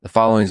The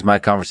following is my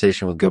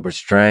conversation with Gilbert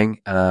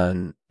Strang,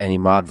 an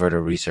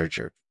Animadverter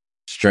researcher.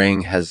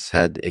 Strang has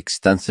had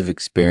extensive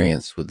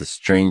experience with the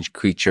strange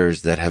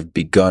creatures that have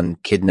begun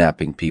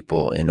kidnapping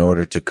people in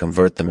order to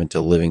convert them into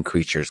living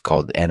creatures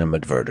called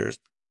Animadverters.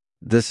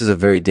 This is a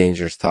very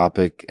dangerous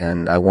topic,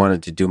 and I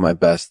wanted to do my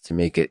best to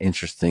make it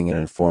interesting and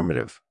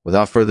informative.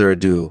 Without further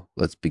ado,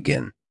 let's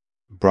begin.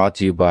 Brought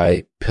to you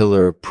by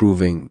Pillar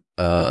Proving,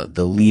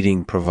 the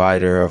leading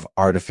provider of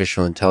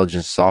artificial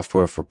intelligence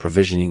software for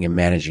provisioning and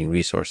managing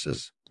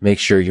resources. Make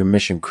sure your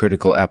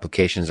mission-critical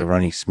applications are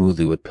running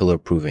smoothly with Pillar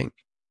Proving.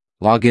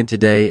 Log in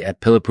today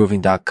at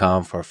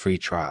pillarproving.com for a free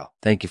trial.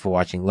 Thank you for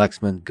watching,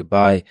 Lexman.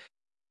 Goodbye.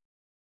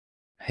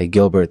 Hey,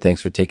 Gilbert,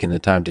 thanks for taking the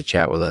time to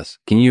chat with us.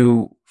 Can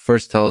you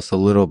first tell us a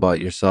little about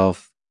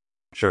yourself?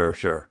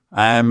 Sure.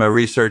 I'm a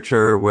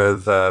researcher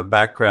with a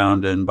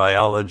background in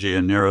biology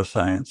and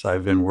neuroscience.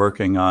 I've been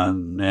working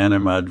on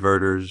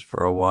animadverters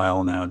for a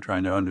while now,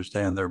 trying to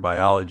understand their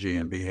biology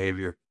and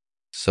behavior.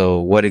 So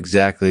what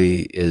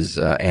exactly is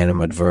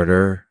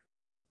animadverter?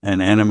 An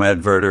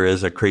animadverter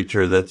is a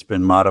creature that's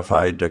been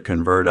modified to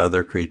convert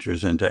other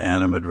creatures into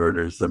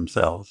animadverters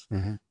themselves.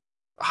 Mm-hmm.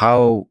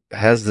 How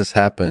has this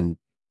happened?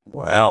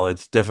 Well,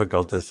 it's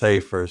difficult to say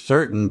for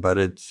certain, but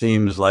it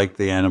seems like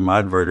the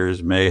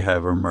animadverters may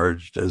have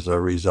emerged as a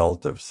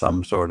result of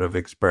some sort of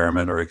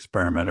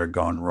experimenter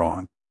gone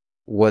wrong.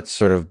 What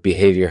sort of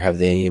behavior have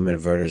the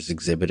animadverters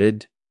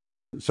exhibited?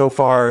 So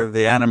far,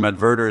 the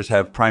animadverters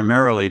have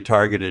primarily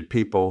targeted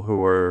people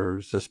who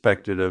are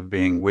suspected of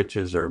being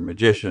witches or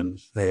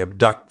magicians. They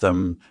abduct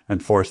them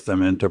and force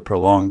them into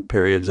prolonged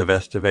periods of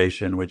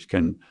estivation, which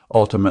can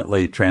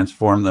ultimately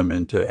transform them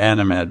into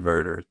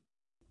animadverters.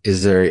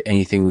 Is there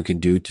anything we can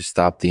do to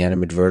stop the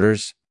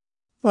animadverters?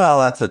 Well,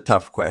 that's a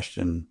tough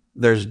question.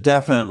 There's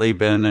definitely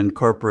been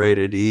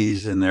incorporated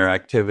ease in their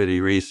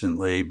activity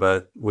recently,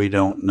 but we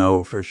don't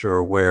know for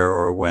sure where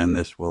or when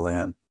this will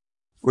end.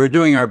 We're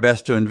doing our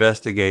best to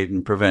investigate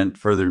and prevent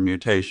further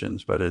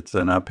mutations, but it's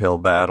an uphill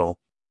battle.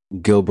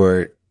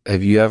 Gilbert,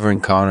 have you ever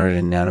encountered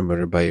an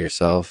animadverter by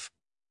yourself?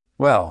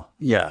 Well,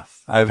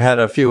 yes. I've had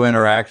a few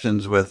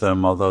interactions with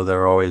them, although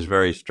they're always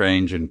very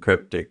strange and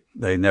cryptic.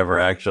 They never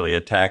actually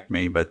attack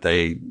me, but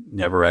they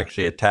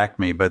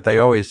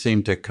always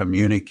seem to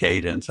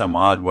communicate in some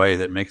odd way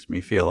that makes me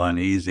feel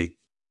uneasy.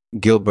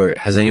 Gilbert,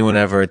 has anyone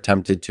ever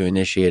attempted to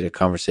initiate a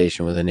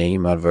conversation with an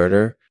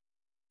animadverter?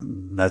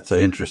 That's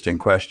an interesting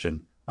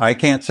question. I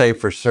can't say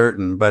for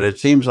certain, but it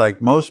seems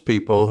like most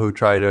people who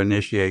try to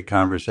initiate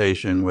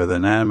conversation with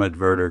an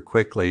animadverter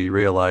quickly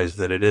realize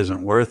that it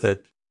isn't worth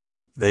it.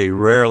 They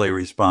rarely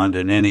respond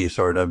in any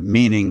sort of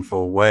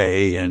meaningful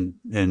way, and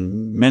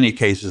in many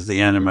cases, the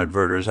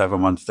animadverters have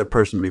them on the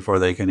person before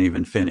they can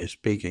even finish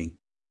speaking.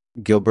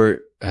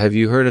 Gilbert, have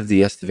you heard of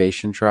the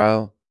estivation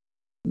trial?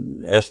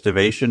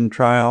 Estivation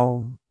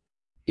trial?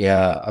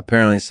 Yeah,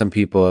 apparently some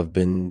people have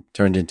been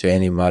turned into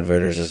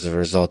animadverters as a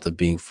result of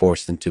being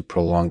forced into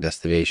prolonged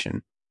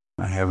estivation.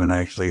 I haven't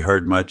actually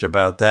heard much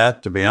about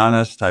that, to be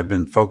honest. I've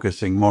been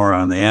focusing more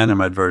on the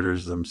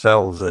animadverters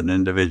themselves in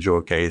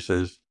individual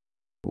cases.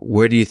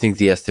 Where do you think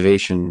the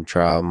estivation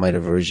trial might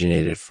have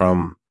originated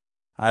from?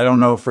 I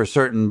don't know for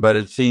certain, but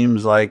it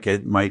seems like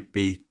it might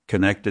be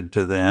connected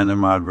to the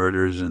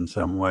animadverters in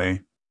some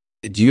way.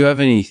 Do you have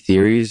any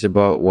theories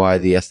about why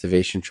the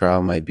estivation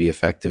trial might be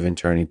effective in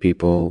turning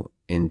people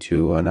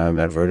into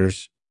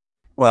animadverters?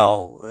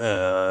 Well,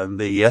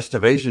 the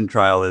estivation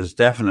trial is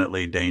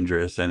definitely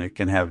dangerous and it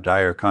can have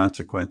dire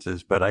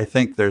consequences, but I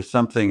think there's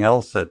something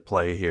else at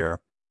play here.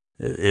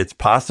 It's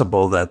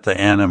possible that the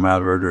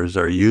animadverters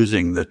are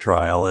using the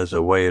trial as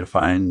a way to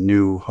find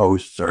new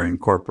hosts or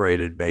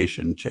incorporated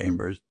Bayesian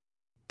chambers.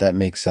 That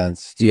makes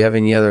sense. Do you have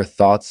any other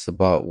thoughts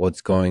about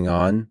what's going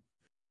on?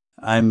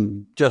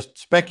 I'm just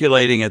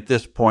speculating at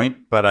this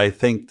point, but I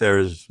think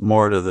there's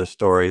more to the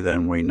story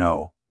than we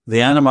know. The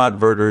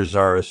animadverters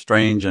are a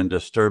strange and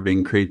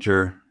disturbing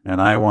creature,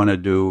 and I want to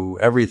do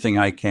everything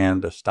I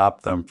can to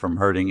stop them from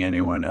hurting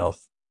anyone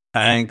else.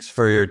 Thanks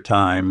for your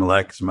time,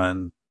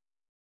 Lexman.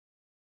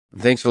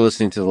 Thanks for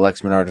listening to the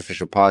Lexman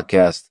Artificial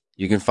Podcast.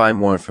 You can find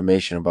more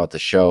information about the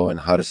show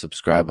and how to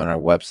subscribe on our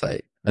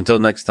website. Until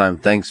next time,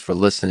 thanks for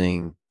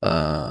listening.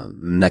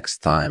 Thanks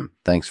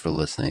for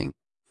listening.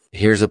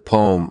 Here's a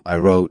poem I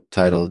wrote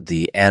titled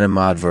The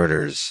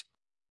Animadverters.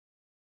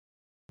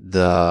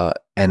 The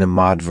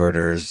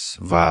animadverters,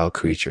 vile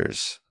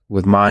creatures,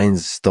 with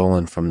minds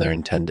stolen from their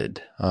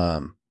intended,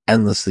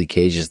 endlessly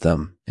cages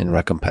them in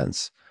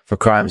recompense for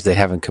crimes they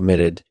haven't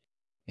committed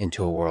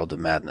into a world of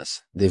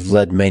madness. They've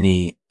led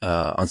many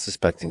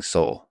unsuspecting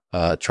soul.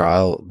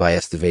 Trial by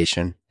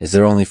estivation is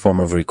their only form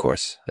of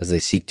recourse as they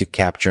seek to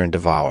capture and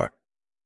devour